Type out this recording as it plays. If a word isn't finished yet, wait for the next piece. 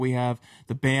We have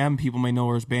the BAM, people may know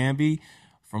her as Bambi,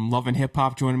 from Love and Hip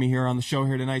Hop, joining me here on the show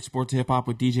here tonight, Sports Hip Hop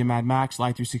with DJ Mad Max,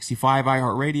 Live 365,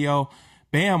 iHeartRadio.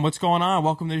 BAM, what's going on?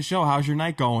 Welcome to the show. How's your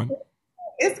night going?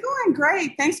 It's going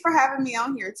great. Thanks for having me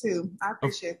on here, too. I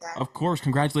appreciate that. Of course.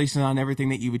 Congratulations on everything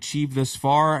that you've achieved thus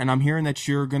far. And I'm hearing that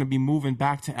you're going to be moving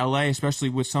back to LA, especially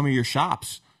with some of your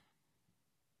shops.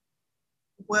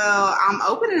 Well, I'm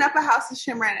opening up a House of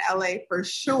Shimmer in LA for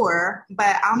sure,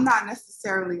 but I'm not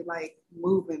necessarily like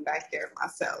moving back there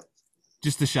myself.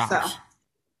 Just the shops. So,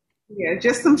 yeah,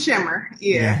 just some shimmer.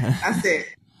 Yeah. That's it.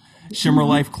 Shimmer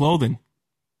Life Clothing.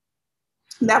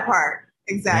 That part.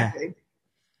 Exactly.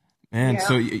 Man,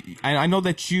 so I know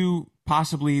that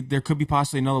there could be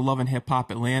possibly another Love and Hip Hop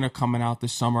Atlanta coming out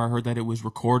this summer. I heard that it was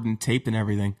recorded and taped and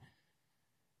everything.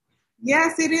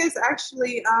 Yes, it is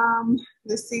actually.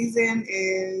 The season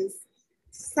is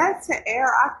set to air,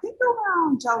 I think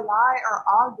around July or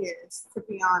August, to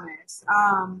be honest.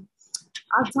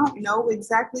 I don't know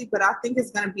exactly, but I think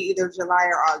it's going to be either July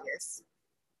or August.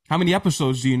 How many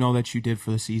episodes do you know that you did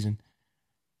for the season?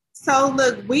 So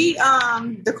look,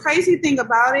 the crazy thing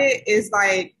about it is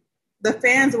like the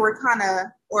fans were kind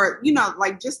of, or,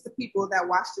 like just the people that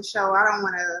watch the show. I don't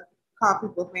want to call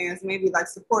people fans, maybe like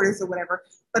supporters or whatever,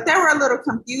 but they were a little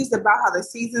confused about how the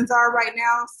seasons are right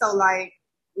now. So like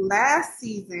last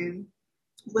season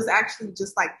was actually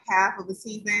just like half of a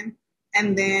season.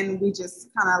 And then we just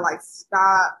kind of like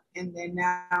stopped. And then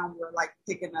now we're like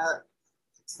picking up.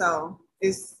 So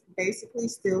it's basically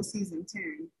still season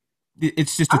 10.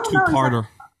 It's just a two-parter.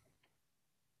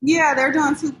 Yeah, they're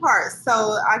doing 2 parts. So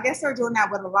I guess they're doing that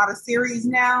with a lot of series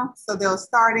now. So they'll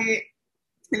start it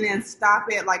and then stop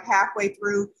it like halfway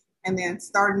through and then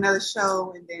start another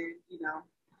show and then,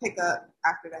 pick up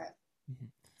after that. Mm-hmm.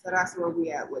 So that's where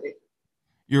we at with it.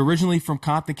 You're originally from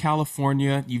Compton,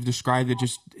 California. You've described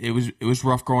it was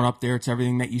rough growing up there. It's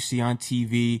everything that you see on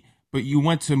TV. But you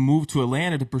went to move to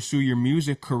Atlanta to pursue your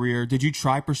music career. Did you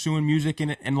try pursuing music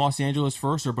in Los Angeles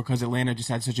first, or because Atlanta just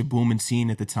had such a booming scene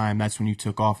at the time, that's when you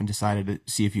took off and decided to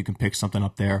see if you can pick something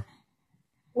up there?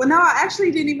 Well, no, I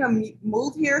actually didn't even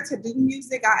move here to do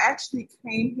music. I actually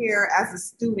came here as a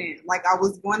student. Like I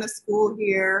was going to school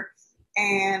here,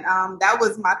 and that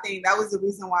was my thing. That was the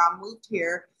reason why I moved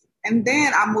here. And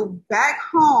then I moved back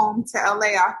home to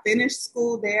LA. I finished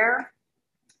school there,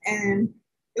 and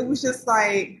it was just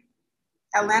like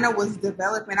Atlanta was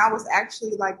developing. I was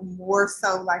actually like more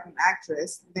so like an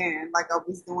actress then. Like I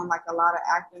was doing like a lot of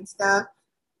acting stuff.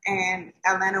 And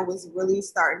Atlanta was really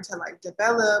starting to like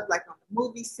develop like on the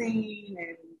movie scene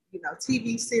and,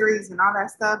 TV series and all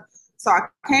that stuff. So I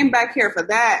came back here for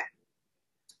that.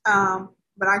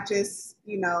 But I just,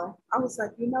 I was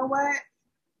like, you know what?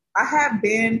 I have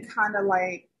been kind of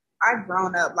like, I've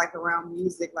grown up like around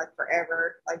music like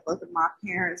forever. Like both of my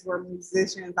parents were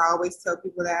musicians. I always tell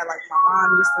people that, like my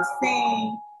mom used to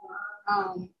sing.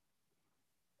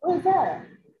 What is that?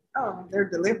 Oh, they're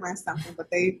delivering something,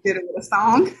 but they did it with a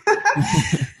song.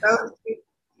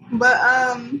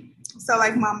 So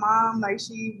like my mom, like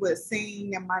she would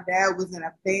sing and my dad was in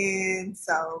a band.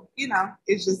 So,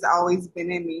 it's just always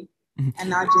been in me.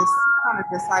 And I just kind of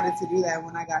decided to do that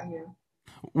when I got here.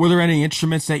 Were there any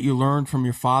instruments that you learned from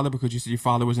your father? Because you said your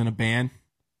father was in a band.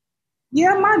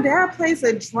 Yeah, my dad plays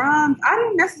the drums. I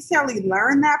didn't necessarily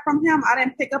learn that from him. I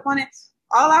didn't pick up on it.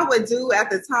 All I would do at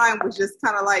the time was just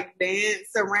kind of like dance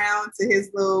around to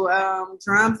his little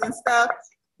drums and stuff.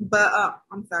 But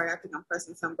I'm sorry, I think I'm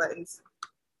pressing some buttons.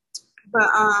 But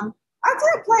I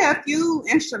did play a few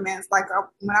instruments like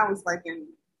when I was like in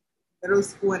middle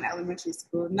school and elementary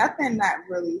school. Nothing that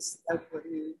really stuck with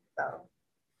me though.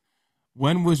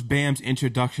 When was BAM's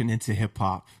introduction into hip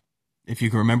hop? If you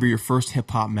can remember your first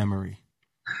hip hop memory.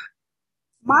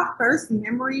 My first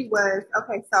memory was,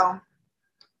 so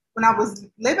when I was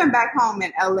living back home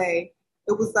in LA,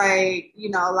 it was like,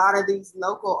 a lot of these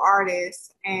local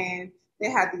artists and they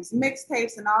had these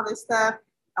mixtapes and all this stuff.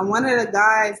 And one of the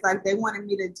guys, like they wanted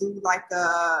me to do like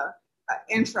a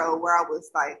intro where I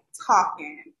was like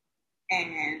talking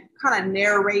and kind of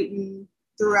narrating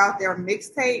throughout their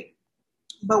mixtape.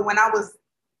 But when I was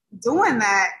doing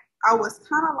that, I was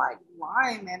kind of like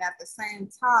rhyming at the same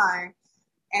time.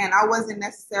 And I wasn't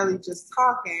necessarily just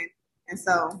talking. And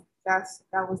so that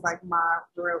was like my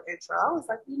real intro. I was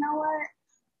like, you know what?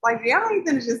 Like, y'all ain't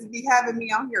gonna just be having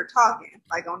me on here talking,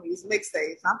 like on these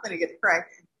mixtapes. I'm gonna get it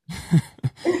cracking.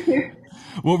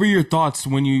 What were your thoughts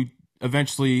when you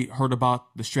eventually heard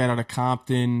about the Straight Outta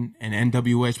Compton and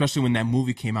NWA, especially when that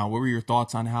movie came out? What were your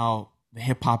thoughts on how the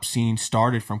hip hop scene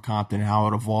started from Compton and how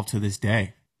it evolved to this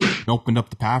day? It opened up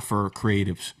the path for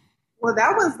creatives. Well,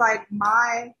 that was like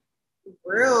my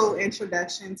real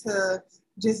introduction to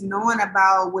just knowing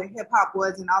about what hip hop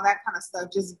was and all that kind of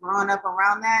stuff, just growing up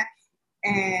around that.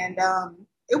 And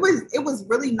it was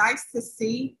really nice to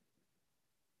see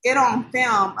it on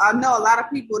film. I know a lot of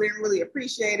people didn't really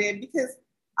appreciate it because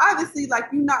obviously, like,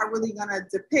 you're not really gonna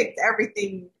depict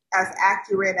everything as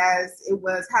accurate as it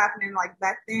was happening like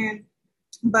back then.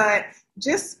 But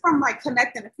just from like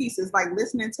connecting the pieces, like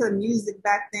listening to the music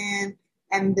back then,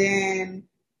 and then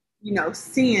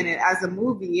seeing it as a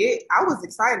movie, I was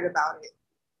excited about it.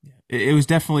 It was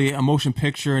definitely a motion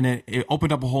picture, and it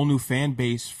opened up a whole new fan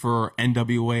base for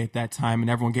NWA at that time, and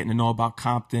everyone getting to know about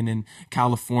Compton and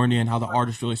California and how the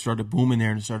artists really started booming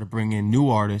there and started bringing in new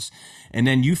artists. And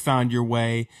then you found your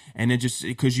way, and it just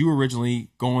because you were originally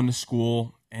going to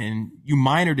school and you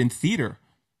minored in theater.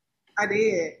 I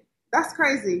did. That's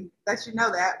crazy that you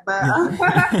know that, but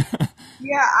Yeah.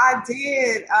 yeah, I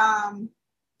did.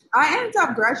 I ended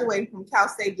up graduating from Cal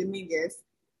State Dominguez,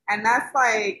 and that's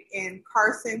like in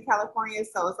Carson, California.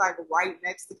 So it's like right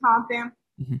next to Compton.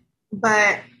 Mhm.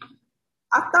 But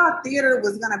I thought theater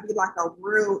was gonna be like a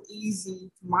real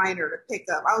easy minor to pick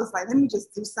up. I was like, let me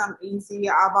just do something easy.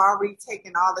 I've already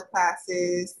taken all the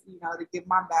classes, to get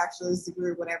my bachelor's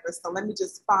degree or whatever. So let me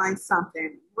just find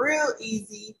something real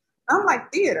easy. I'm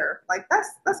like, theater, like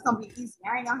that's gonna be easy.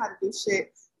 I ain't know how to do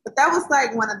shit. But that was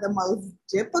like one of the most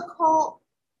difficult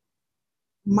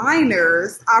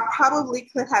minors I probably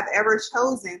could have ever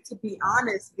chosen, to be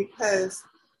honest, because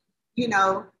you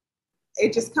know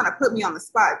it just kind of put me on the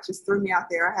spot, just threw me out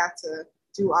there. I had to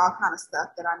do all kind of stuff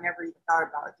that I never even thought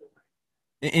about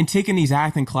doing. In taking these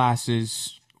acting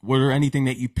classes, were there anything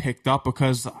that you picked up?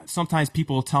 Because sometimes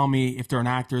people tell me if they're an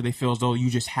actor, they feel as though you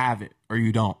just have it or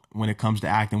you don't when it comes to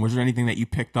acting. Was there anything that you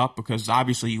picked up? Because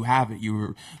obviously you have it. You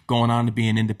were going on to be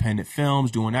in independent films,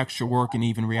 doing extra work, and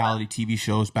even reality TV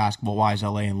shows, Basketball Wives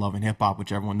LA and Love and Hip Hop,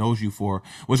 which everyone knows you for.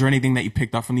 Was there anything that you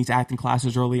picked up from these acting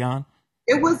classes early on?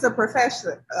 It was a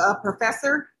professor,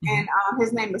 and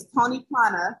his name is Tony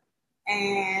Plana.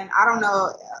 And I don't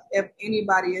know if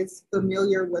anybody is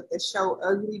familiar with the show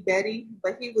Ugly Betty,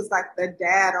 but he was like the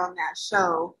dad on that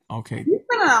show. Okay. He's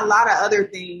been in a lot of other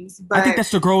things, I think but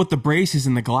that's the girl with the braces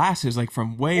and the glasses, like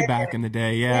from way yeah, back in the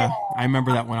day. yeah. Yeah, I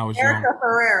remember that when I was young. Erica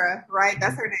Ferrera, right?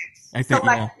 That's her name. I So think,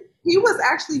 like yeah. he was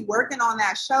actually working on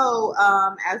that show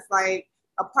as like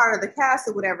a part of the cast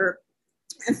or whatever.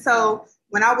 And so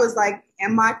when I was like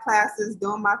in my classes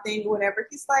doing my thing or whatever,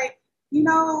 he's like,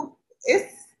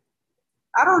 it's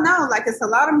I don't know, like it's a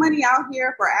lot of money out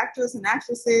here for actors and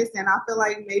actresses, and I feel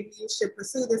like maybe you should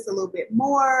pursue this a little bit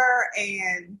more.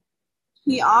 And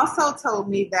he also told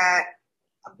me that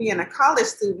being a college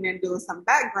student and doing some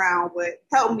background would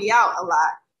help me out a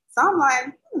lot. So I'm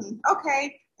like,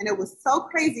 okay. And it was so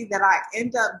crazy that I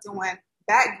end up doing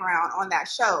background on that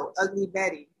show, Ugly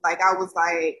Betty. Like I was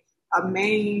like a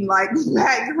main like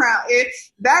background.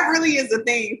 That really is a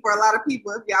thing for a lot of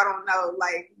people if y'all don't know,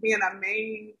 like being a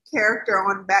main character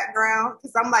on background.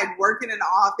 Because I'm like working in the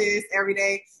office every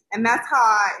day. And that's how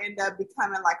I end up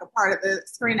becoming like a part of the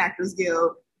Screen Actors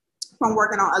Guild from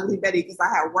working on Ugly Betty, because I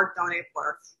had worked on it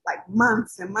for like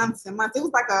months and months and months. It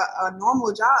was like a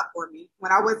normal job for me.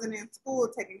 When I wasn't in school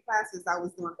taking classes, I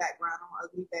was doing background on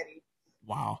Ugly Betty.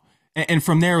 Wow. And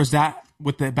from there, was that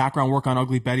with the background work on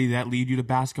Ugly Betty that lead you to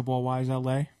Basketball Wives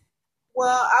LA?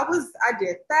 Well, I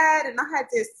did that, and I had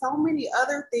did so many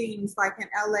other things like in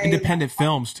LA, like, Independent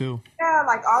films too. yeah,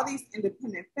 like all these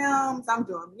independent films. I'm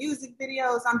doing music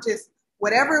videos. I'm just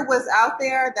whatever was out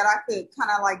there that I could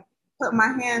kind of like put my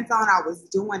hands on, I was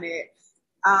doing it.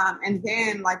 And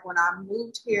then like when I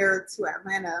moved here to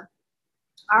Atlanta,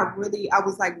 I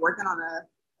was like working on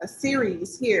a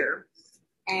series here,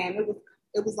 and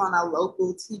it was on a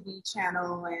local TV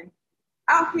channel. And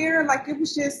out here, like it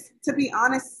was just, to be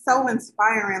honest, so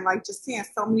inspiring. Like just seeing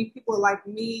so many people like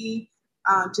me,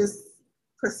 just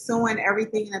pursuing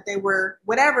everything that they were,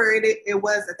 whatever it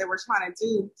was that they were trying to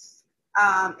do.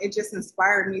 It just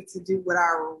inspired me to do what I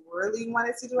really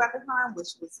wanted to do at the time,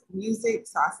 which was music.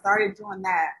 So I started doing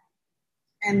that,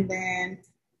 and then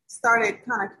started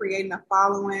kind of creating a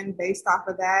following based off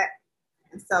of that.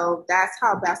 And so that's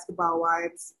how Basketball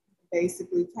Wives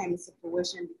basically came into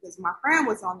fruition, because my friend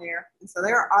was on there. And so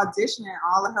they were auditioning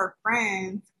all of her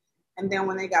friends. And then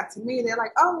when they got to me, they're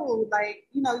like, oh, like,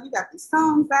 you got these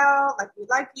songs out. Like, we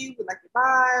like you. We like your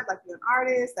vibe. Like, you're an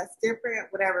artist. That's different,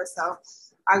 whatever. So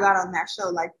I got on that show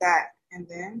like that. And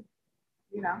then,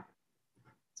 you know,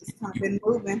 just kind of been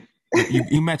moving.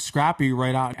 You met Scrappy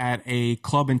right out at a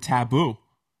club in Taboo.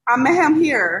 I met him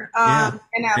here Yeah,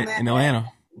 in Atlanta. in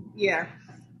Atlanta. Yeah.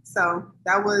 So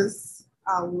that was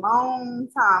a long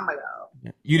time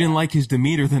ago. You didn't like his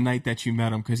demeanor the night that you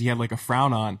met him because he had like a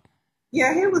frown on.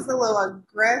 Yeah, he was a little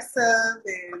aggressive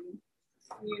and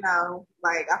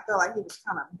like I feel like he was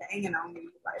kind of banging on me,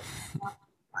 like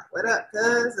what up,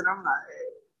 cuz? And I'm like,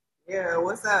 yeah,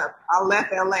 what's up? I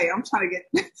left LA. I'm trying to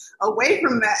get away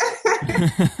from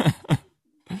that.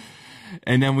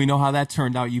 And then we know how that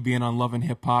turned out. You being on Love and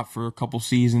Hip Hop for a couple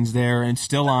seasons there, and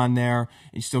still on there,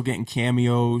 and still getting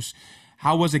cameos.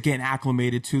 How was it getting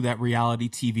acclimated to that reality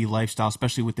TV lifestyle,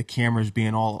 especially with the cameras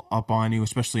being all up on you,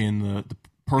 especially in the I ain't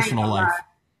personal gonna lie. life?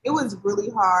 It was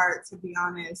really hard to be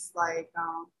honest. Like,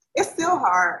 it's still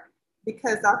hard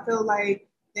because I feel like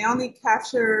they only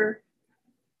capture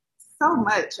so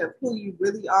much of who you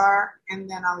really are, and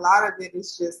then a lot of it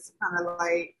is just kind of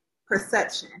like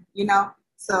perception.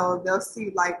 So they'll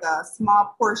see like a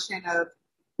small portion of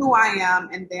who I am,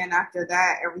 and then after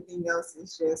that, everything else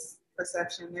is just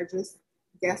perception. They're just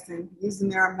guessing, using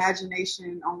their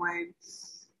imagination on,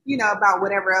 about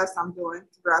whatever else I'm doing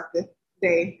throughout the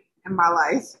day in my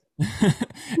life.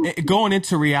 Going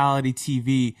into reality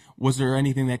TV, was there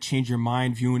anything that changed your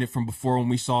mind viewing it from before when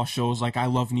we saw shows like I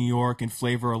Love New York and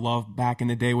Flavor of Love back in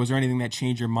the day? Was there anything that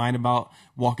changed your mind about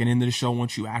walking into the show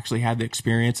once you actually had the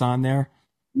experience on there?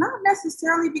 Not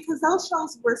necessarily because those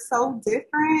shows were so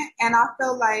different, and I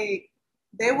feel like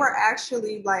they were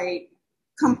actually like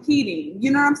competing.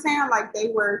 You know what I'm saying? Like they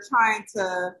were trying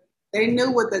to. They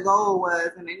knew what the goal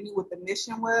was, and they knew what the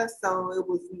mission was. So it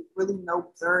was really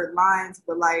no third lines.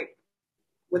 But like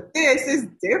with this, it's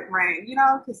different.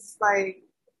 Because it's like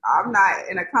I'm not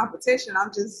in a competition.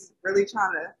 I'm just really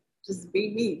trying to just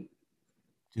be me.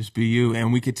 Just be you.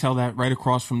 And we could tell that right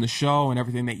across from the show and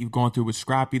everything that you've gone through with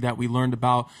Scrappy that we learned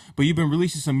about. But you've been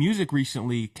releasing some music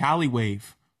recently, Cali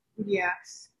Wave. Yeah.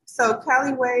 So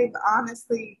Cali Wave,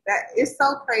 honestly, that is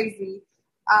so crazy.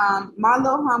 My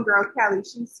little homegirl Kelly,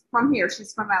 she's from here.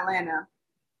 She's from Atlanta,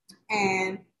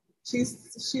 and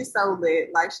she's so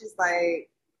lit. Like she's like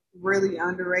really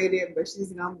underrated, but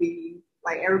she's gonna be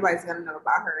like everybody's gonna know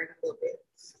about her in a little bit.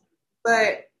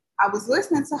 But I was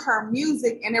listening to her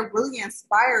music, and it really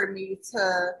inspired me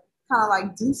to kind of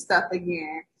like do stuff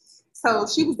again. So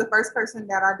she was the first person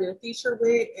that I did a feature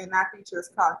with, and that feature is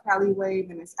called Cali Wave,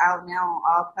 and it's out now on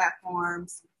all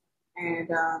platforms. And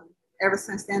ever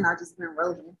since then, I've just been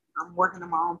rolling. I'm working on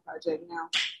my own project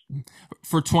now.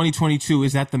 For 2022,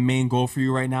 is that the main goal for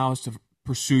you right now is to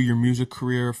pursue your music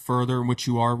career further in which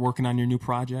you are working on your new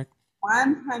project?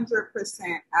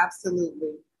 100%,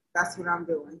 absolutely. That's what I'm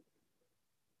doing.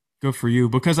 Good for you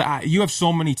because you have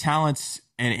so many talents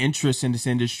and interests in this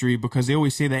industry because they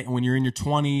always say that when you're in your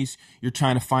 20s, you're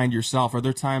trying to find yourself. Are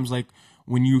there times like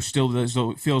when you still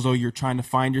feel as though you're trying to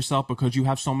find yourself because you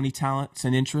have so many talents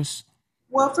and interests?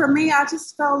 Well, for me, I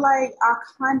just feel like I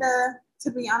kind of,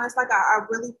 to be honest, like I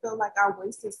really feel like I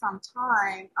wasted some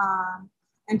time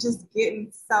and just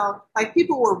getting so, like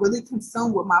people were really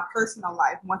consumed with my personal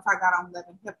life once I got on Love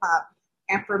and Hip Hop.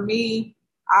 And for me,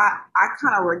 I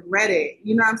kind of regret it.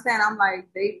 You know what I'm saying? I'm like,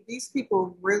 these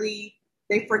people really,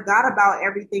 they forgot about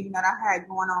everything that I had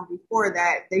going on before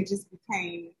that. They just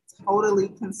became totally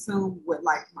consumed with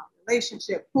like my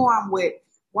relationship, who I'm with,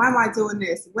 why am I doing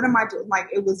this? What am I doing? Like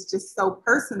it was just so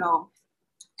personal,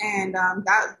 and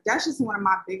that's just one of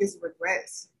my biggest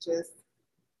regrets. Just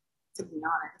to be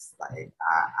honest, like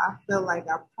I feel like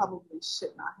I probably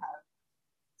should not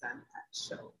have done that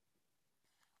show.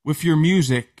 With your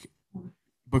music,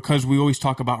 because we always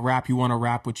talk about rap, you want to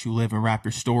rap what you live and rap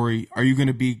your story. Are you going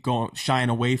to be going shying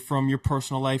away from your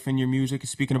personal life and your music,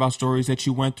 speaking about stories that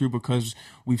you went through because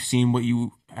we've seen what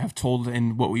you have told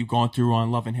and what we've gone through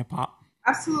on Love and Hip Hop?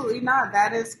 Absolutely not.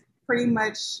 That is pretty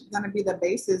much going to be the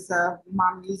basis of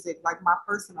my music, like my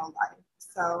personal life.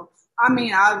 So, I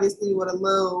mean, obviously with a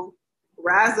little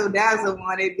razzle dazzle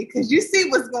on it, because you see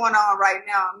what's going on right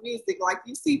now in music. Like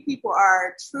you see people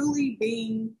are truly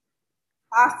being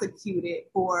prosecuted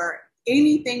for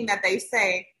anything that they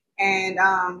say. And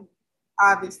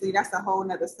obviously that's a whole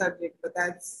nother subject, but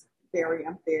that's very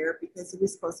unfair because we're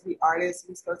supposed to be artists.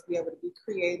 We're supposed to be able to be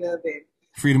creative and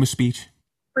Freedom of speech.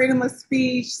 freedom of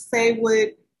speech, say what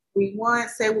we want,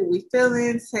 say what we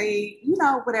feeling, say,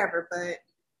 whatever, but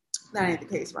that ain't the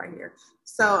case right here.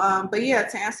 So, but yeah,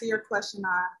 to answer your question,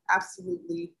 I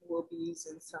absolutely will be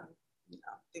using some,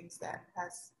 things that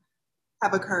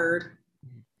have occurred.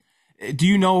 Do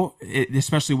you know,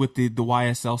 especially with the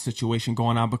YSL situation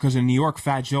going on, because in New York,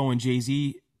 Fat Joe and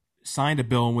Jay-Z signed a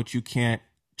bill in which you can't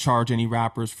charge any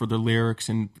rappers for their lyrics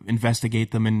and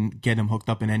investigate them and get them hooked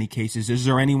up in any cases. Is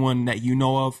there anyone that you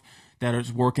know of that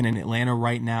is working in Atlanta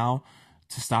right now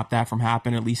to stop that from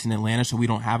happening, at least in Atlanta, so we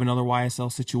don't have another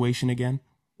YSL situation again?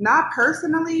 Not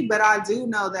personally, but I do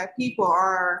know that people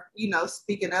are,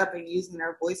 speaking up and using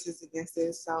their voices against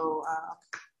it. So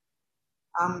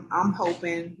I'm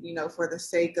hoping, for the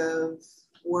sake of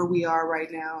where we are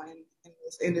right now in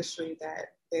this industry,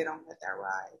 that they don't let that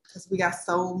ride, because we got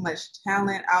so much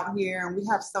talent out here and we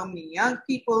have so many young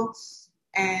people,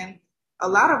 and a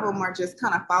lot of them are just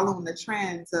kind of following the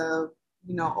trends of,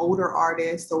 older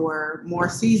artists or more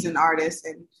seasoned artists,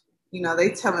 and they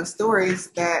telling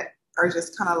stories that are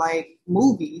just kind of like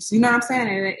movies. You know what I'm saying?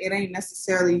 And it ain't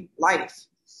necessarily life.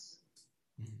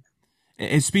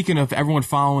 And speaking of everyone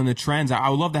following the trends, I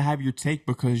would love to have your take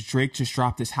because Drake just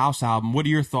dropped his House album. What are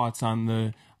your thoughts on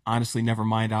the Honestly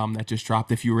Nevermind album that just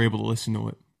dropped, if you were able to listen to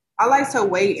it? I like to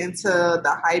wait until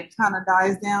the hype kind of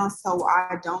dies down so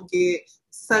I don't get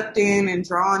sucked in and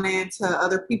drawn into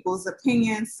other people's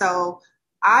opinions. So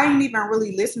I ain't even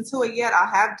really listened to it yet. I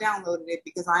have downloaded it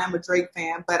because I am a Drake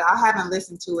fan, but I haven't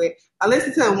listened to it. I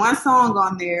listened to one song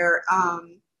on there,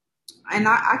 and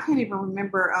I can't even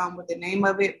remember what the name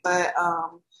of it, but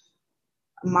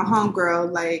my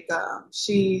homegirl, like,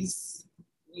 she's,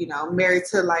 married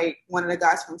to like one of the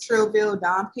guys from Trillville,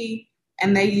 Don P,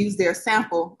 and they used their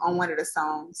sample on one of the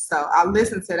songs. So I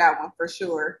listened to that one for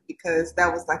sure because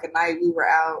that was like a night we were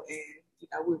out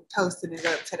and, we were toasting it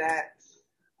up to that.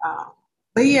 Um,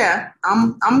 but yeah,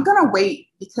 I'm gonna wait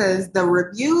because the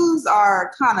reviews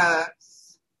are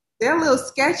they're a little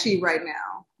sketchy right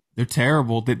now. They're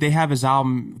terrible. They have his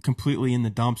album completely in the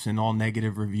dumps and all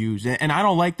negative reviews. And I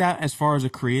don't like that as far as a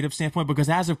creative standpoint, because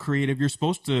as a creative, you're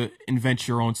supposed to invent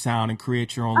your own sound and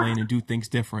create your own lane and do things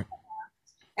different.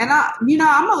 And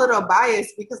I'm a little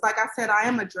biased because, like I said, I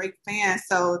am a Drake fan.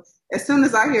 So as soon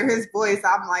as I hear his voice,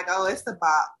 I'm like, oh, it's the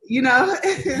bop.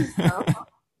 So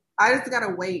I just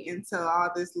gotta wait until all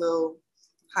this little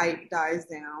hype dies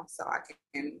down so I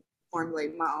can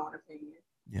formulate my own opinion.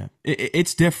 Yeah,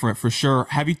 it's different for sure.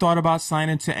 Have you thought about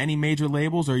signing to any major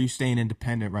labels, or are you staying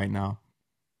independent right now?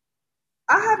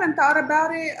 I haven't thought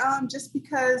about it, just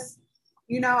because,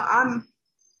 I'm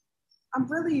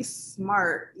really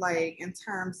smart, like in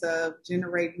terms of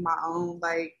generating my own,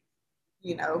 like,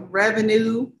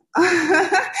 revenue.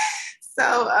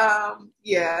 So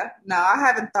yeah, no, I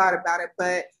haven't thought about it,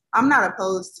 but I'm not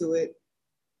opposed to it.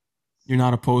 You're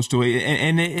not opposed to it,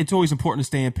 and it's always important to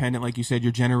stay independent. Like you said,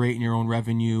 you're generating your own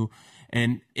revenue.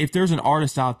 And if there's an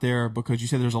artist out there, because you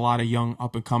said there's a lot of young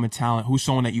up and coming talent, who's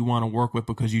someone that you want to work with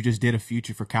because you just did a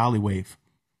feature for Cali Wave?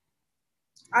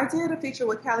 I did a feature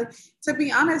with Cali. To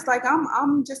be honest, like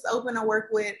I'm just open to work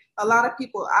with a lot of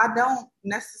people. I don't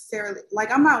necessarily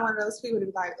like, I'm not one of those people to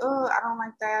be like, oh, I don't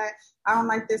like that. I don't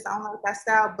like this. I don't like that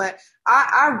style. But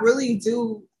I really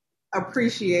do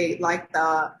appreciate like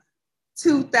the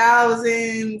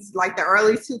 2000s, like the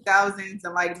early 2000s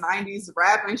and like 90s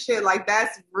rap and shit. Like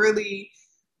that's really,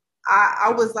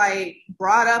 I was like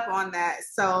brought up on that.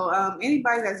 So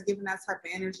anybody that's giving that type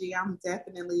of energy, I'm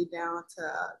definitely down to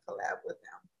collab with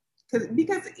them.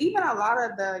 Because even a lot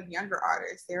of the younger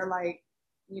artists, they're like,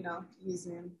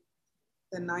 using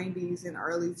the 90s and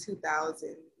early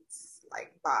 2000s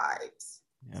like vibes.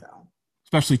 Yeah. So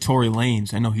Especially Tory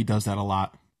Lanez. I know he does that a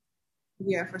lot.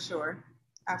 yeah, for sure.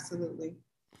 Absolutely.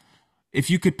 If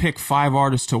you could pick five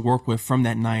artists to work with from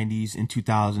that 90s and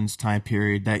 2000s time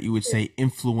period that you would say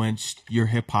influenced your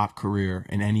hip hop career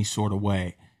in any sort of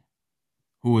way,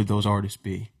 who would those artists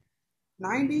be?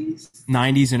 90s?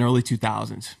 90s and early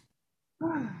 2000s.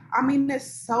 I mean, there's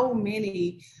so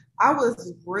many. I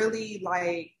was really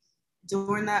like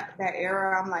during that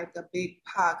era. I'm like a big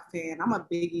Pac fan. I'm a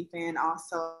Biggie fan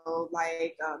also.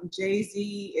 Like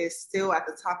Jay-Z is still at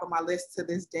the top of my list to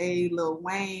this day. Lil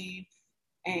Wayne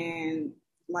and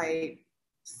like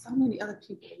so many other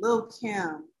people. Lil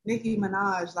Kim, Nicki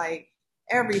Minaj, like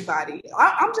everybody.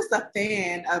 I'm just a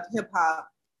fan of hip hop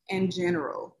in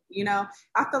general.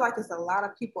 I feel like there's a lot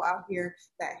of people out here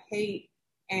that hate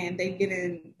and they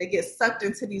get sucked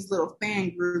into these little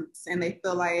fan groups and they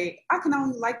feel like I can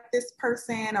only like this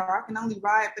person or I can only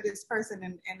ride for this person,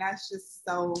 and that's just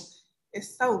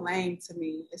it's so lame to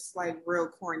me. It's like real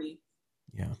corny.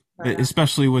 Yeah. But,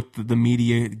 Especially with the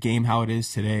media game how it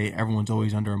is today, everyone's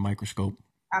always under a microscope.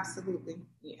 absolutely.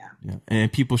 Yeah. Yeah.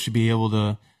 And people should be able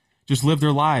to just live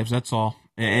their lives, that's all.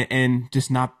 And just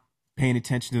not paying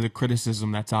attention to the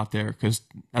criticism that's out there, because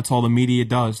that's all the media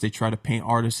does. They try to paint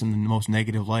artists in the most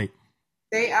negative light.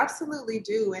 They absolutely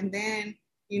do. And then,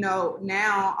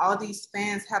 now all these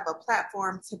fans have a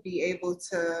platform to be able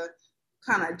to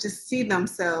kind of just see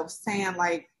themselves saying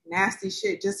like nasty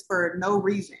shit just for no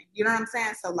reason. You know what I'm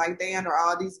saying? So like they under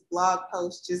all these blog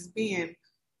posts just being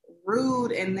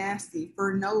rude and nasty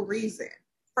for no reason,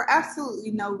 for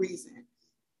absolutely no reason.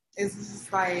 It's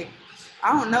just like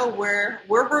I don't know where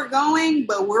we're going,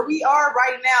 but where we are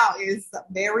right now is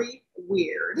very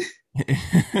weird.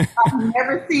 I've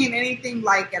never seen anything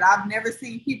like it. I've never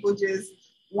seen people just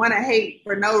want to hate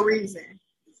for no reason.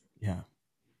 Yeah.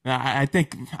 I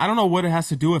think I don't know what it has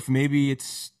to do with. Maybe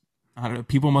it's I don't know,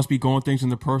 people must be going things in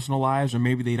their personal lives, or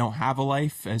maybe they don't have a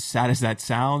life. As sad as that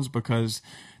sounds, because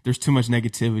there's too much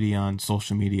negativity on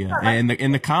social media and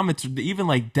in the comments, even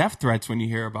like death threats when you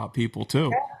hear about people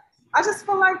too. I just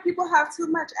feel like people have too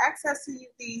much access to you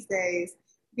these days.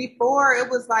 Before it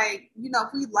was like, if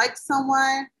we like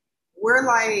someone, we're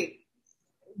like,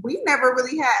 we never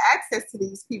really had access to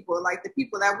these people, like the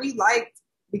people that we liked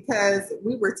because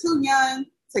we were too young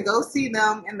to go see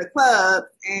them in the club.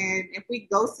 And if we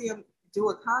go see them do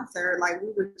a concert, like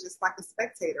we were just like a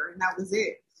spectator and that was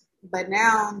it. But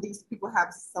now these people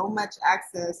have so much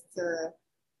access to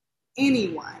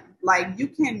anyone. Like you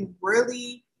can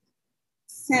really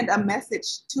send a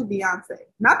message to Beyonce.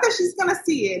 Not that she's gonna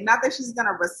see it, not that she's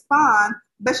gonna respond,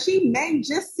 but she may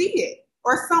just see it.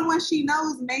 Or someone she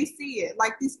knows may see it.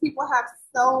 Like these people have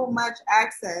so much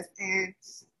access. And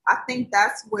I think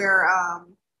that's where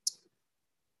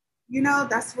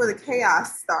that's where the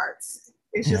chaos starts.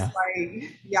 It's just Yeah.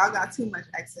 like y'all got too much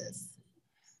access.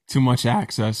 Too much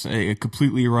access.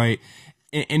 Completely right.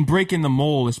 In breaking the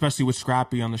mold, especially with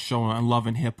Scrappy on the show on Love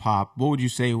and Hip Hop, what would you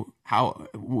say? How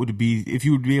would it be if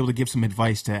you would be able to give some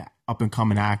advice to up and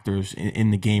coming actors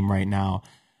in the game right now?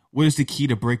 What is the key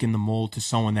to breaking the mold to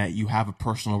someone that you have a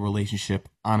personal relationship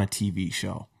on a TV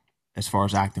show, as far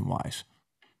as acting wise?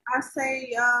 I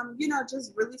say,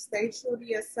 just really stay true to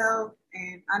yourself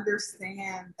and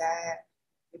understand that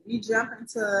if you jump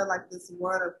into like this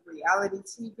world of reality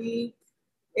TV,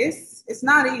 it's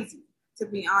not easy to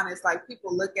be honest. Like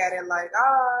people look at it like,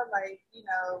 oh, like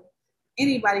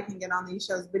anybody can get on these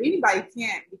shows, but anybody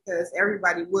can't because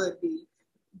everybody would be.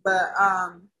 But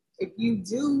if you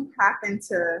do happen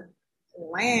to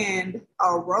land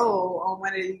a role on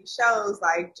one of these shows,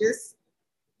 like just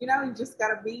you just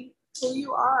gotta be who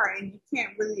you are, and you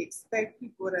can't really expect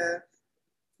people to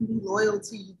be loyal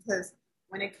to you because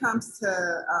when it comes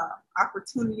to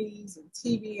opportunities and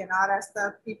TV and all that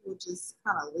stuff, people just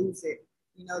kind of lose it.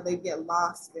 They get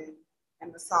lost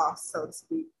in the sauce, so to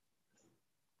speak.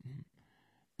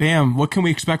 Bam, what can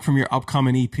we expect from your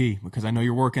upcoming EP? Because I know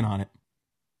you're working on it.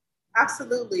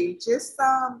 Absolutely. Just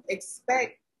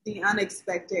expect the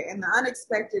unexpected. And the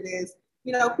unexpected is,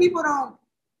 people don't,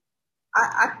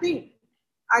 I think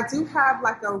I do have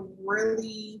like a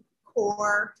really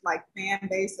core like fan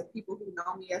base of people who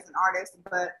know me as an artist,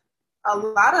 but a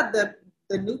lot of the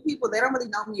new people, they don't really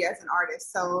know me as an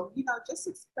artist. So, just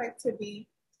expect to be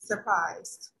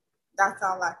surprised. That's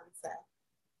all I can say.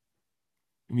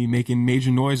 I mean, making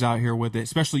major noise out here with it.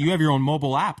 Especially you have your own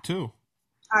mobile app too.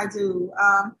 I do.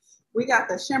 We got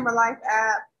the Shimmer Life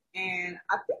app, and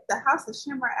I think the House of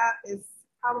Shimmer app is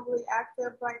probably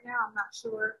active right now. I'm not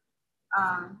sure.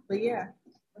 But yeah,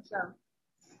 for sure.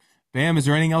 Bam, is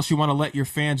there anything else you want to let your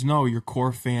fans know, your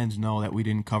core fans know that we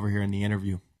didn't cover here in the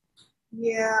interview?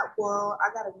 Yeah, well,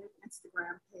 I got a new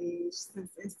Instagram page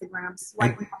since Instagram's I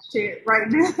swiping my shit right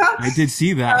now. I did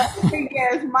see that.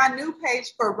 Yes, my new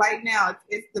page for right now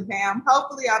is the BAM.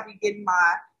 Hopefully, I'll be getting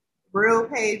my real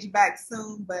page back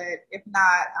soon, but if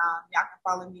not, y'all can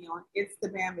follow me on It's the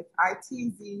BAM. It's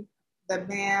ITZ the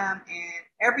BAM, and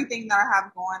everything that I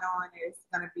have going on is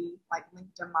gonna be like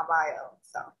linked in my bio.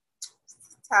 So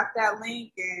tap that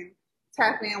link and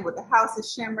tap in with the House of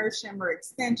Shimmer, Shimmer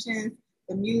extensions,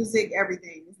 the music,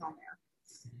 everything is on there.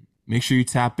 Make sure you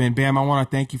tap in. Bam, I want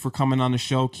to thank you for coming on the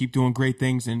show. Keep doing great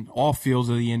things in all fields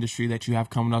of the industry that you have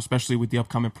coming up, especially with the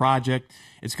upcoming project.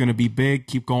 It's going to be big.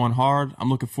 Keep going hard. I'm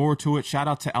looking forward to it. Shout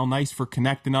out to El Nice for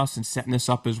connecting us and setting this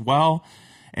up as well.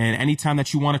 And anytime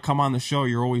that you want to come on the show,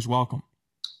 you're always welcome.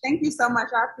 Thank you so much.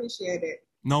 I appreciate it.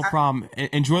 No problem.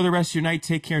 Enjoy the rest of your night.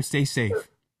 Take care and stay safe.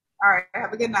 All right.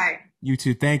 Have a good night. You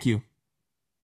too. Thank you.